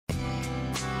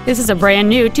This is a brand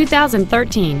new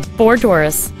 2013 Ford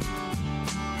Taurus.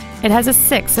 It has a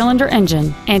 6-cylinder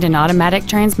engine and an automatic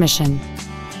transmission.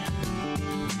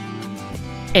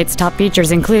 Its top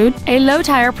features include a low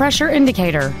tire pressure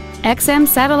indicator, XM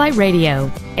satellite radio,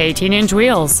 18-inch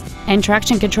wheels, and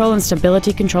traction control and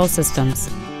stability control systems.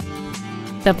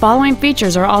 The following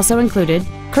features are also included: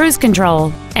 cruise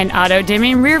control, an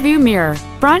auto-dimming rear-view mirror,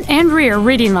 front and rear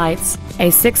reading lights,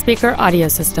 a 6-speaker audio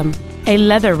system, a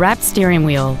leather-wrapped steering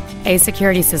wheel, a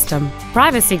security system,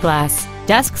 privacy glass,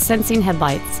 dusk sensing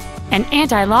headlights, an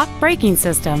anti-lock braking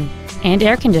system, and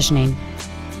air conditioning.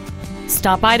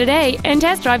 Stop by today and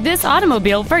test drive this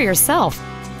automobile for yourself.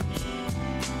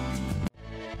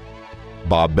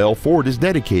 Bob Bell Ford is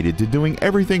dedicated to doing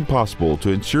everything possible to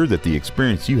ensure that the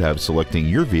experience you have selecting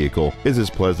your vehicle is as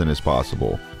pleasant as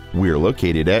possible. We are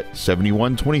located at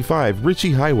 7125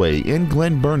 Ritchie Highway in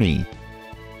Glen Burnie.